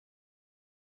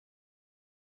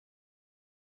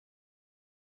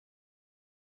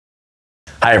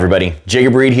Hi everybody,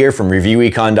 Jacob Reed here from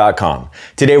ReviewEcon.com.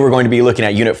 Today we're going to be looking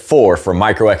at Unit 4 for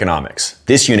Microeconomics.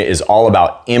 This unit is all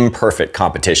about imperfect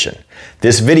competition.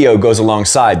 This video goes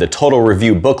alongside the Total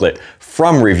Review Booklet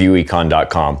from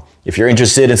ReviewEcon.com. If you're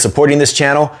interested in supporting this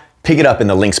channel, pick it up in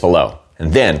the links below,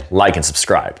 and then like and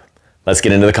subscribe. Let's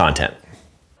get into the content.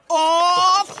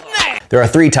 There are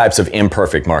three types of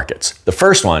imperfect markets. The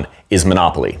first one is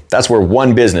monopoly. That's where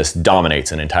one business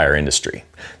dominates an entire industry.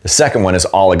 The second one is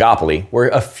oligopoly, where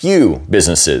a few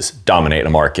businesses dominate a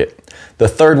market. The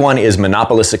third one is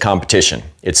monopolistic competition.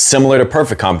 It's similar to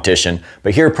perfect competition,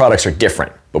 but here products are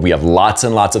different, but we have lots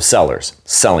and lots of sellers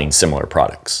selling similar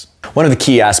products. One of the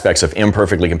key aspects of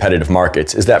imperfectly competitive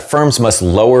markets is that firms must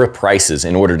lower prices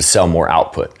in order to sell more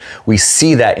output. We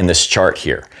see that in this chart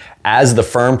here. As the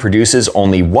firm produces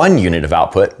only one unit of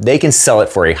output, they can sell it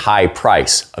for a high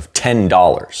price of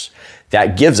 $10.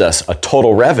 That gives us a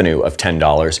total revenue of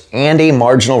 $10 and a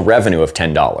marginal revenue of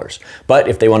 $10. But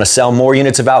if they want to sell more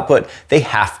units of output, they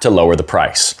have to lower the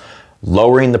price.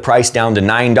 Lowering the price down to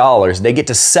 $9, they get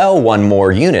to sell one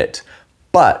more unit,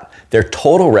 but their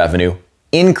total revenue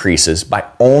increases by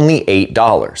only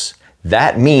 $8.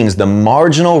 That means the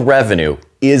marginal revenue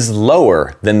is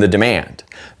lower than the demand.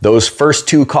 Those first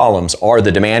two columns are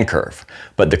the demand curve,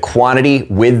 but the quantity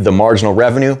with the marginal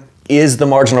revenue is the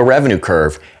marginal revenue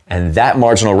curve, and that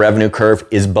marginal revenue curve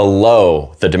is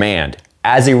below the demand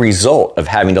as a result of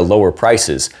having to lower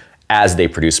prices as they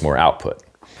produce more output.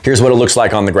 Here's what it looks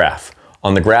like on the graph.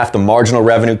 On the graph, the marginal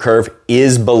revenue curve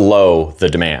is below the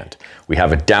demand. We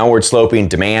have a downward sloping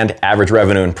demand, average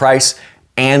revenue, and price,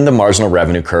 and the marginal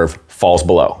revenue curve falls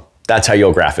below. That's how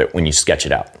you'll graph it when you sketch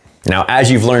it out. Now, as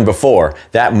you've learned before,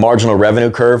 that marginal revenue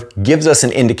curve gives us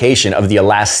an indication of the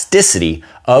elasticity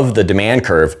of the demand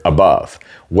curve above.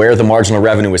 Where the marginal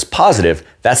revenue is positive,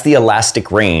 that's the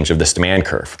elastic range of this demand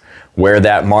curve. Where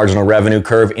that marginal revenue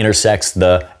curve intersects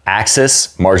the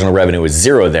axis, marginal revenue is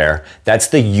 0 there, that's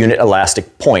the unit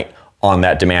elastic point on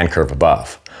that demand curve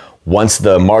above. Once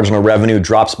the marginal revenue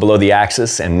drops below the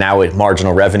axis and now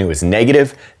marginal revenue is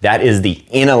negative, that is the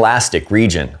inelastic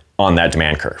region on that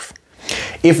demand curve.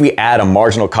 If we add a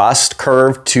marginal cost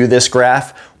curve to this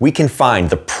graph, we can find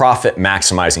the profit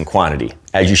maximizing quantity.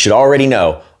 As you should already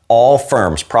know, all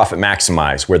firms profit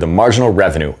maximize where the marginal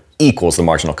revenue equals the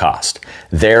marginal cost.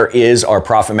 There is our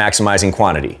profit maximizing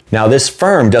quantity. Now, this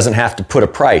firm doesn't have to put a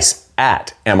price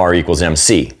at MR equals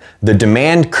MC. The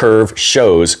demand curve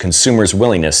shows consumers'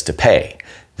 willingness to pay.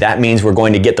 That means we're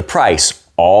going to get the price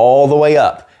all the way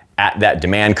up at that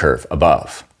demand curve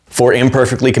above. For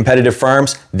imperfectly competitive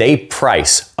firms, they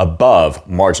price above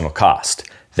marginal cost.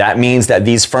 That means that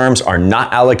these firms are not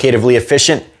allocatively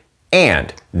efficient,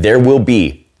 and there will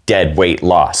be dead weight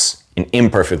loss in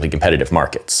imperfectly competitive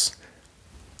markets.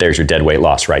 There's your dead weight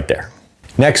loss right there.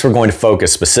 Next, we're going to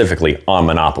focus specifically on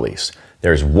monopolies.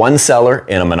 There's one seller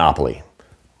in a monopoly.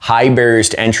 High barriers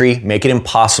to entry make it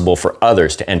impossible for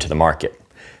others to enter the market.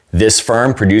 This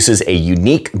firm produces a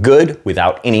unique good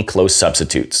without any close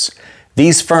substitutes.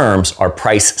 These firms are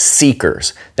price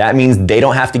seekers. That means they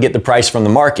don't have to get the price from the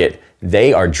market.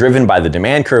 They are driven by the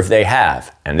demand curve they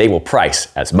have, and they will price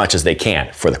as much as they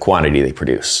can for the quantity they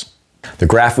produce. The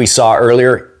graph we saw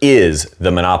earlier is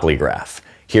the monopoly graph.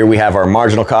 Here we have our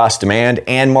marginal cost, demand,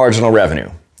 and marginal revenue.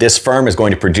 This firm is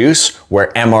going to produce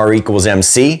where MR equals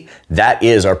MC. That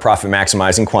is our profit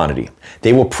maximizing quantity.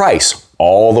 They will price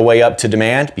all the way up to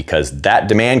demand because that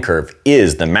demand curve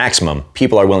is the maximum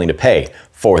people are willing to pay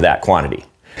for that quantity.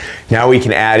 Now we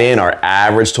can add in our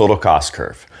average total cost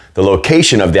curve. The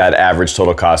location of that average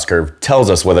total cost curve tells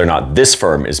us whether or not this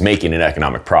firm is making an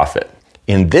economic profit.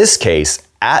 In this case,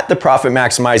 at the profit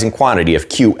maximizing quantity of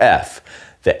QF,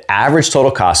 the average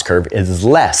total cost curve is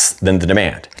less than the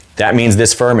demand. That means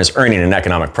this firm is earning an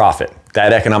economic profit.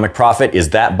 That economic profit is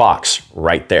that box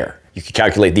right there. You could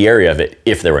calculate the area of it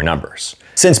if there were numbers.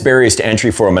 Since barriers to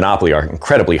entry for a monopoly are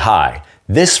incredibly high,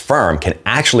 this firm can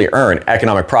actually earn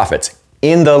economic profits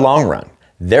in the long run.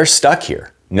 They're stuck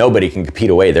here. Nobody can compete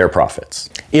away their profits.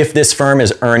 If this firm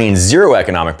is earning 0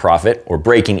 economic profit or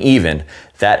breaking even,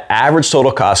 that average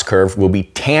total cost curve will be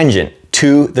tangent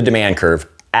to the demand curve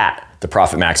at the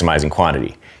profit maximizing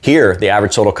quantity. Here, the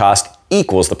average total cost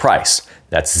equals the price.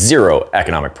 That's 0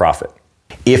 economic profit.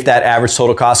 If that average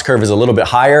total cost curve is a little bit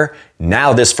higher,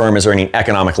 now this firm is earning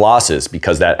economic losses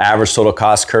because that average total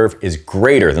cost curve is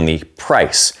greater than the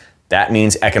price. That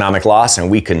means economic loss,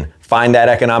 and we can find that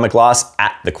economic loss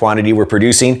at the quantity we're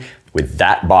producing with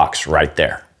that box right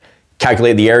there.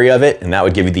 Calculate the area of it, and that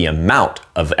would give you the amount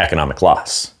of economic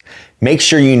loss. Make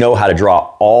sure you know how to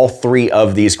draw all three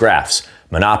of these graphs: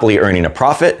 monopoly earning a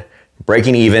profit,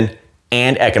 breaking even,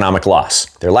 and economic loss.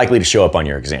 They're likely to show up on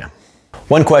your exam.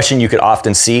 One question you could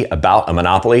often see about a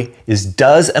monopoly is,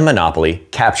 does a monopoly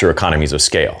capture economies of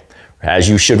scale? As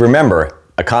you should remember,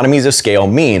 economies of scale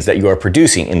means that you are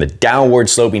producing in the downward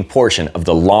sloping portion of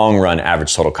the long run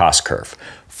average total cost curve.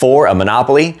 For a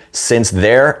monopoly, since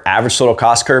their average total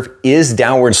cost curve is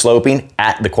downward sloping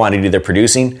at the quantity they're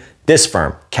producing, this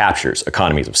firm captures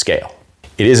economies of scale.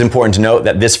 It is important to note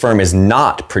that this firm is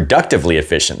not productively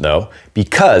efficient though,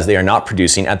 because they are not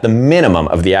producing at the minimum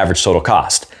of the average total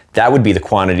cost. That would be the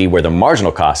quantity where the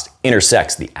marginal cost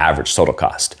intersects the average total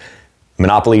cost.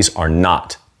 Monopolies are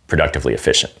not productively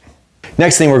efficient.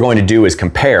 Next thing we're going to do is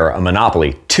compare a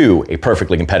monopoly to a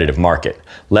perfectly competitive market.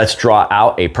 Let's draw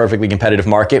out a perfectly competitive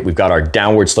market. We've got our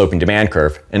downward sloping demand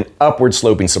curve and upward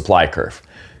sloping supply curve.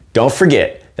 Don't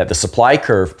forget that the supply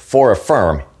curve for a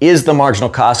firm is the marginal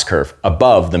cost curve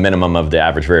above the minimum of the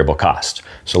average variable cost.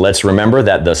 So let's remember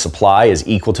that the supply is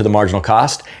equal to the marginal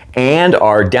cost, and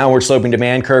our downward sloping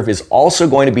demand curve is also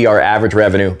going to be our average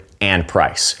revenue and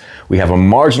price. We have a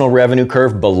marginal revenue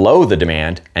curve below the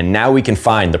demand, and now we can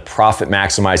find the profit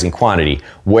maximizing quantity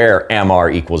where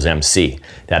MR equals MC.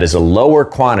 That is a lower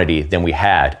quantity than we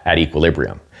had at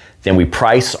equilibrium. Then we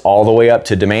price all the way up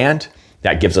to demand.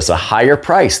 That gives us a higher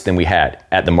price than we had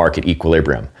at the market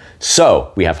equilibrium.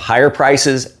 So we have higher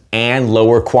prices and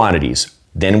lower quantities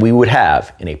than we would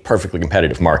have in a perfectly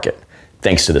competitive market,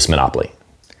 thanks to this monopoly.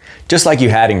 Just like you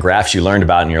had in graphs you learned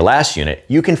about in your last unit,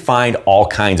 you can find all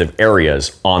kinds of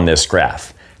areas on this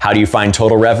graph. How do you find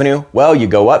total revenue? Well, you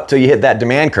go up till you hit that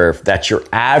demand curve. That's your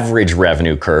average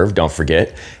revenue curve, don't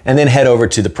forget, and then head over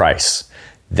to the price.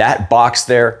 That box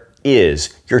there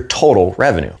is your total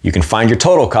revenue. You can find your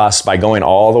total costs by going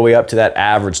all the way up to that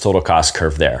average total cost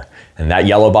curve there. And that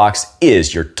yellow box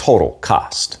is your total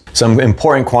cost. Some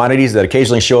important quantities that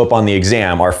occasionally show up on the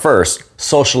exam are, first,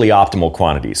 socially optimal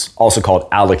quantities, also called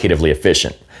allocatively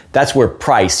efficient. That's where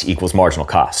price equals marginal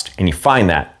cost, and you find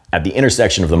that at the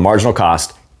intersection of the marginal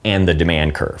cost and the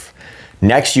demand curve.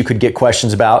 Next, you could get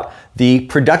questions about the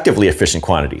productively efficient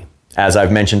quantity. As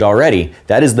I've mentioned already,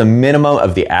 that is the minimum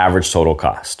of the average total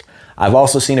cost. I've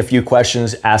also seen a few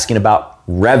questions asking about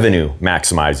revenue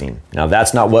maximizing. Now,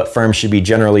 that's not what firms should be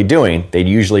generally doing. They'd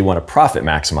usually want to profit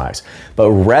maximize.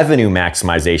 But revenue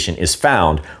maximization is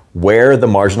found where the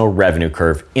marginal revenue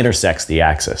curve intersects the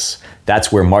axis.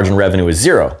 That's where marginal revenue is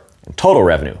 0 and total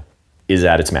revenue is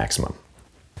at its maximum.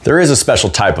 There is a special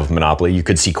type of monopoly you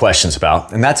could see questions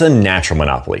about, and that's a natural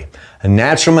monopoly. A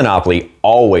natural monopoly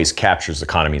always captures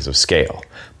economies of scale.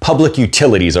 Public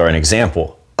utilities are an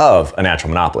example of a natural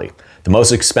monopoly. The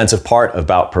most expensive part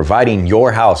about providing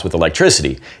your house with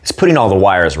electricity is putting all the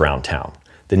wires around town.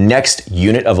 The next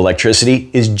unit of electricity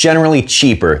is generally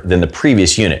cheaper than the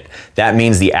previous unit. That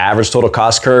means the average total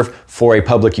cost curve for a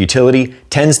public utility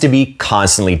tends to be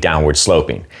constantly downward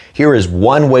sloping. Here is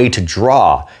one way to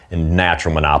draw a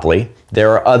natural monopoly. There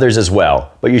are others as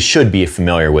well, but you should be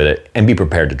familiar with it and be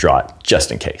prepared to draw it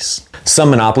just in case.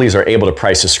 Some monopolies are able to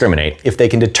price discriminate if they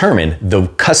can determine the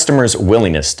customer's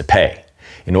willingness to pay.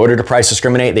 In order to price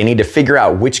discriminate, they need to figure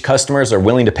out which customers are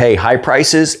willing to pay high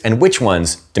prices and which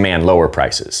ones demand lower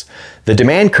prices. The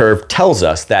demand curve tells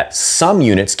us that some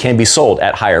units can be sold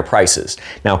at higher prices.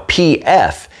 Now,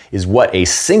 PF is what a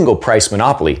single price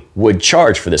monopoly would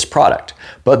charge for this product,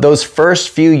 but those first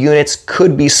few units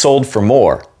could be sold for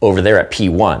more over there at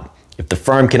P1. If the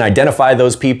firm can identify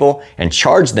those people and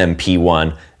charge them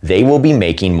P1, they will be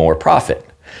making more profit.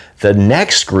 The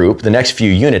next group, the next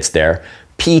few units there,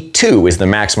 P2 is the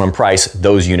maximum price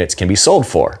those units can be sold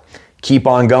for. Keep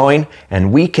on going,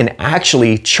 and we can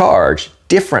actually charge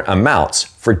different amounts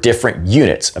for different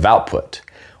units of output.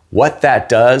 What that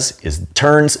does is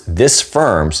turns this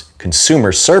firm's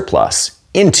consumer surplus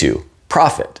into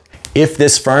profit. If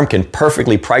this firm can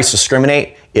perfectly price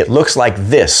discriminate, it looks like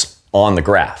this on the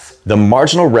graph. The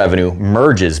marginal revenue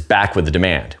merges back with the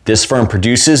demand. This firm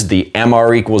produces the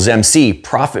MR equals MC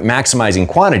profit maximizing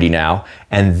quantity now,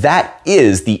 and that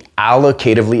is the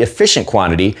allocatively efficient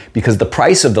quantity because the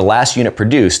price of the last unit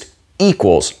produced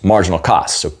equals marginal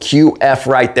cost. So QF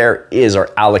right there is our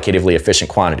allocatively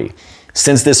efficient quantity.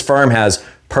 Since this firm has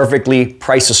perfectly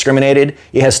price discriminated,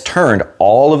 it has turned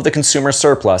all of the consumer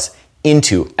surplus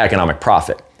into economic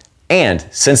profit. And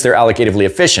since they're allocatively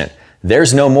efficient,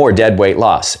 there's no more dead weight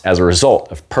loss as a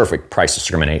result of perfect price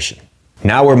discrimination.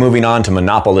 Now we're moving on to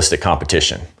monopolistic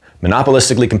competition.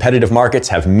 Monopolistically competitive markets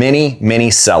have many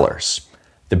sellers.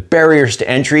 The barriers to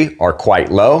entry are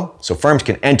quite low, so firms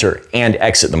can enter and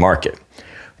exit the market.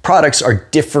 Products are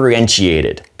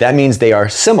differentiated. That means they are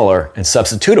similar and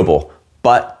substitutable,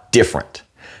 but different.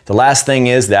 The last thing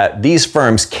is that these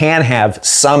firms can have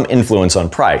some influence on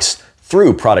price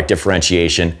through product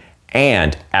differentiation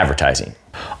and advertising.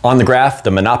 On the graph, the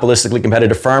monopolistically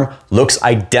competitive firm looks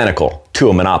identical to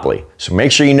a monopoly. So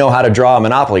make sure you know how to draw a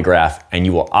monopoly graph, and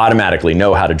you will automatically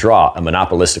know how to draw a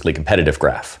monopolistically competitive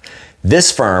graph.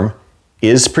 This firm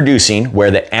is producing where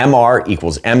the MR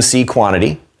equals MC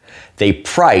quantity. They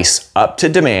price up to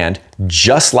demand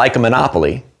just like a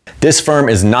monopoly. This firm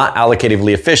is not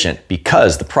allocatively efficient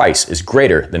because the price is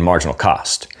greater than marginal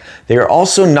cost. They are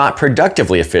also not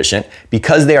productively efficient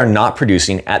because they are not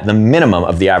producing at the minimum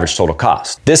of the average total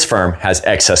cost. This firm has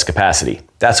excess capacity.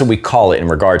 That's what we call it in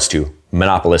regards to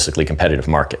monopolistically competitive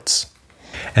markets.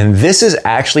 And this is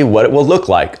actually what it will look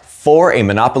like for a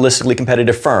monopolistically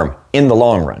competitive firm in the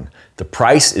long run. The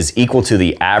price is equal to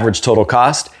the average total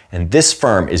cost, and this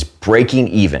firm is breaking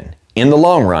even. In the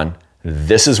long run,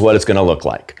 this is what it's going to look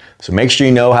like. So make sure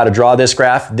you know how to draw this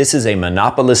graph. This is a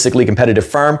monopolistically competitive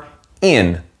firm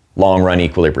in long run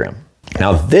equilibrium.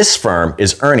 Now this firm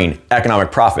is earning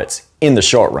economic profits in the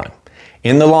short run.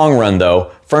 In the long run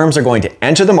though, firms are going to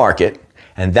enter the market,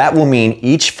 and that will mean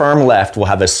each firm left will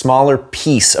have a smaller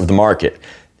piece of the market.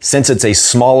 Since it's a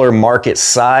smaller market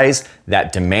size,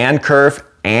 that demand curve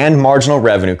and marginal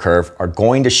revenue curve are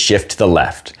going to shift to the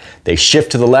left. They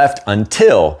shift to the left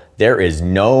until there is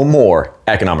no more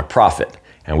economic profit,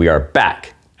 and we are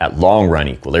back at long run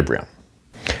equilibrium.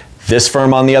 This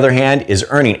firm, on the other hand, is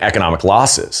earning economic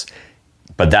losses,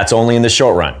 but that's only in the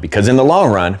short run, because in the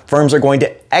long run, firms are going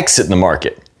to exit the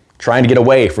market, trying to get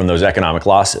away from those economic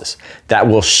losses. That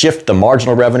will shift the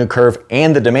marginal revenue curve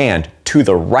and the demand to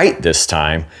the right this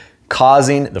time,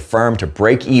 causing the firm to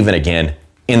break even again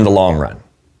in the long run.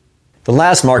 The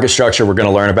last market structure we're going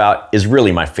to learn about is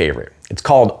really my favorite. It's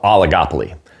called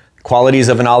oligopoly. Qualities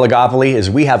of an oligopoly is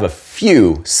we have a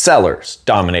few sellers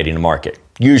dominating the market,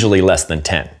 usually less than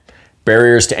 10.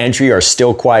 Barriers to entry are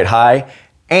still quite high,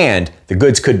 and the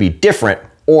goods could be different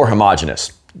or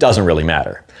homogeneous. Doesn't really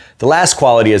matter. The last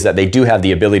quality is that they do have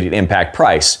the ability to impact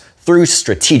price through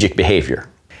strategic behavior.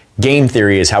 Game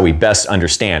theory is how we best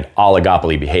understand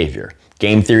oligopoly behavior.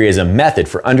 Game theory is a method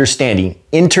for understanding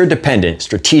interdependent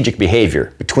strategic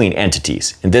behavior between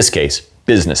entities, in this case,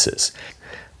 businesses.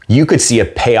 You could see a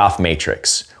payoff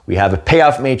matrix. We have a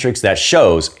payoff matrix that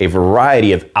shows a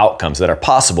variety of outcomes that are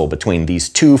possible between these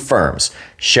two firms,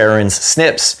 Sharon's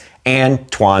Snips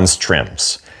and Tuan's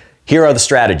Trims. Here are the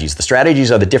strategies. The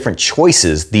strategies are the different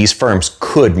choices these firms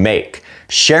could make.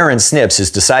 Sharon's Snips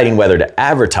is deciding whether to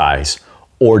advertise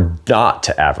or not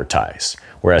to advertise,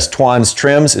 whereas Tuan's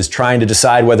Trims is trying to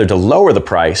decide whether to lower the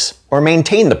price or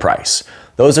maintain the price.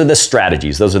 Those are the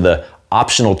strategies. Those are the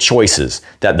optional choices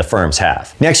that the firms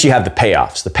have. Next, you have the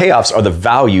payoffs. The payoffs are the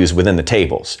values within the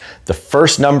tables. The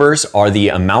first numbers are the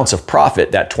amounts of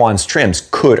profit that Tuan's Trims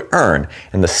could earn,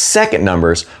 and the second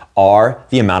numbers are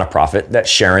the amount of profit that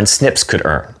Sharon's Snips could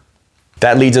earn.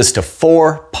 That leads us to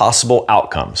 4 possible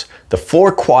outcomes. The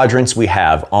 4 quadrants we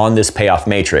have on this payoff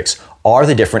matrix are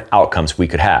the different outcomes we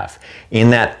could have.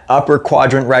 In that upper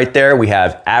quadrant right there, we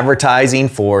have advertising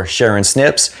for Sharon's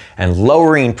Snips and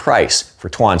lowering price for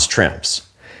Tuan's Trims.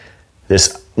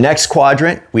 This next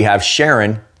quadrant, we have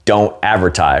Sharon don't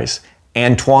advertise,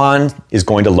 and Tuan is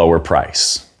going to lower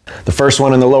price. The first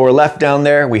one in the lower left down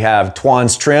there, we have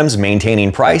Tuan's Trims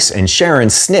maintaining price and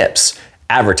Sharon's Snips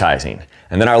advertising.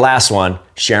 And then our last one,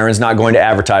 Sharon's not going to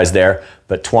advertise there,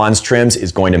 but Tuan's Trims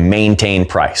is going to maintain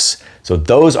price. So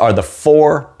those are the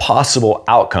 4 possible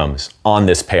outcomes on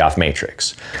this payoff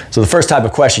matrix. So the first type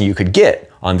of question you could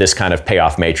get on this kind of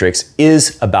payoff matrix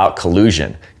is about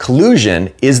collusion.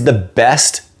 Collusion is the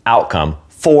best outcome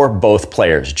for both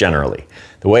players generally.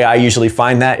 The way I usually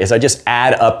find that is I just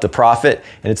add up the profit,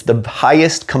 and it's the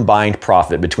highest combined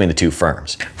profit between the two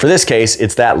firms. For this case,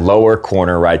 it's that lower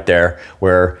corner right there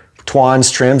where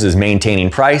Tuan's Trims is maintaining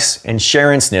price and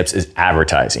Sharon's Snips is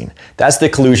advertising. That's the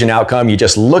collusion outcome. You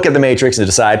just look at the matrix and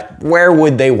decide where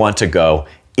would they want to go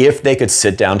if they could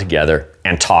sit down together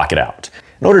and talk it out.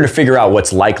 In order to figure out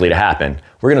what's likely to happen,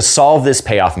 we're going to solve this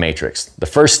payoff matrix. The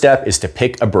first step is to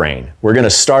pick a brain. We're going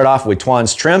to start off with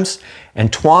Tuan's Trims,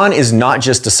 and Tuan is not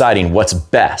just deciding what's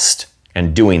best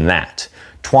and doing that.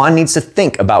 Tuan needs to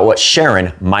think about what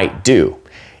Sharon might do.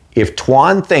 If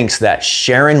Tuan thinks that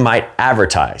Sharon might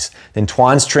advertise, then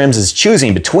Tuan's Trims is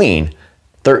choosing between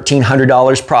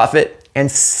 $1,300 profit and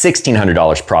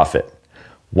 $1,600 profit.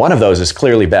 One of those is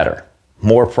clearly better,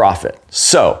 more profit.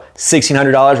 So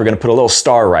 $1,600, we're going to put a little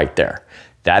star right there.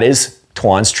 That is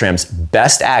Tuan's Trims'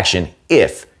 best action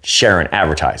if Sharon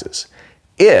advertises.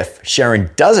 If Sharon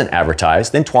doesn't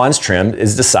advertise, then Tuan's Trim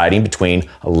is deciding between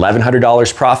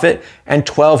 $1,100 profit and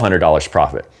 $1,200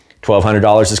 profit.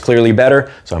 $1,200 is clearly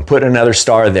better, so I'm putting another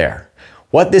star there.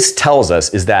 What this tells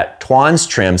us is that Tuan's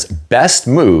Trim's best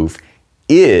move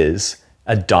is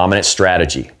a dominant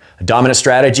strategy. A dominant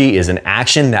strategy is an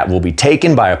action that will be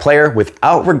taken by a player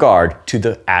without regard to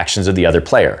the actions of the other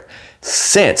player.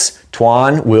 Since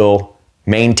Tuan will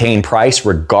maintain price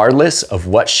regardless of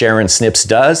what Sharon Snips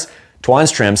does,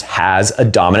 Tuan's Trims has a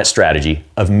dominant strategy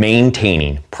of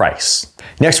maintaining price.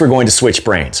 Next, we're going to switch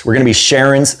brains. We're going to be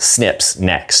Sharon's Snips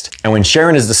next. And when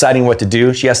Sharon is deciding what to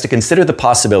do, she has to consider the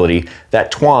possibility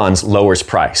that Tuan's lowers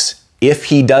price. If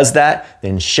he does that,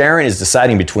 then Sharon is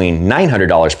deciding between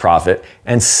 $900 profit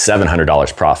and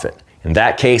 $700 profit. In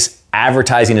that case,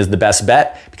 advertising is the best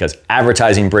bet because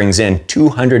advertising brings in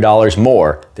 $200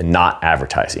 more than not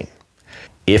advertising.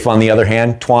 If, on the other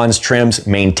hand, Tuan's Trims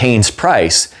maintains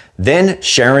price, then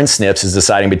Sharon Snips is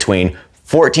deciding between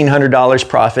 $1,400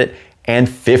 profit and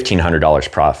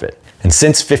 $1,500 profit. And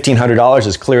since $1,500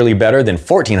 is clearly better than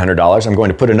 $1,400, I'm going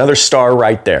to put another star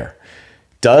right there.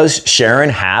 Does Sharon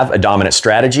have a dominant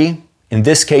strategy? In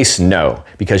this case, no,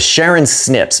 because Sharon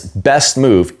Snips' best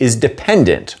move is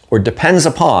dependent or depends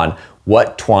upon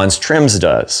what Tuan's Trims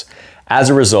does. As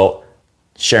a result,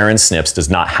 Sharon Snips does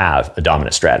not have a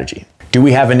dominant strategy. Do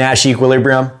we have a Nash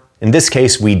equilibrium? In this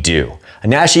case, we do. A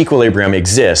Nash equilibrium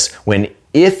exists when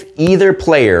if either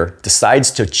player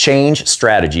decides to change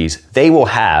strategies, they will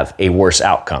have a worse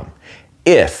outcome.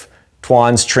 If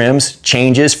Tuan's Trims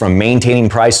changes from maintaining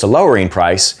price to lowering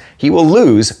price, he will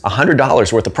lose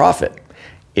 $100 worth of profit.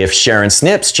 If Sharon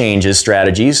Snips changes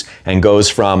strategies and goes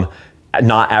from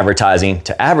not advertising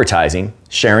to advertising,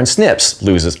 Sharon Snips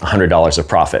loses $100 of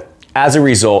profit. As a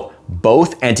result,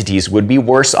 both entities would be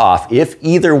worse off if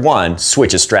either one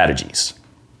switches strategies.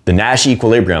 The Nash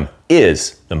equilibrium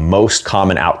is the most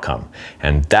common outcome,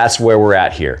 and that's where we're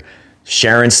at here.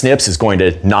 Sharon Snips is going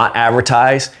to not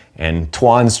advertise, and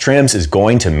Tuan's Trims is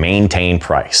going to maintain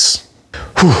price.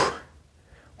 Whew.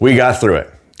 We got through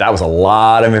it. That was a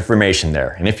lot of information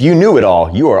there. And if you knew it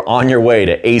all, you are on your way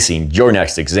to acing your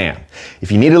next exam.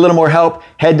 If you need a little more help,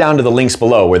 head down to the links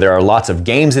below where there are lots of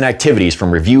games and activities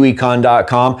from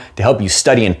reviewecon.com to help you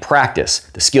study and practice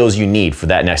the skills you need for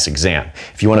that next exam.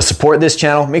 If you want to support this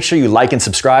channel, make sure you like and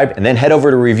subscribe, and then head over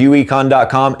to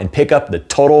reviewecon.com and pick up the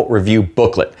Total Review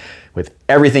Booklet with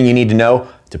everything you need to know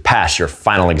to pass your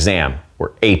final exam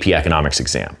or AP Economics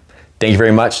exam. Thank you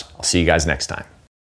very much. I'll see you guys next time.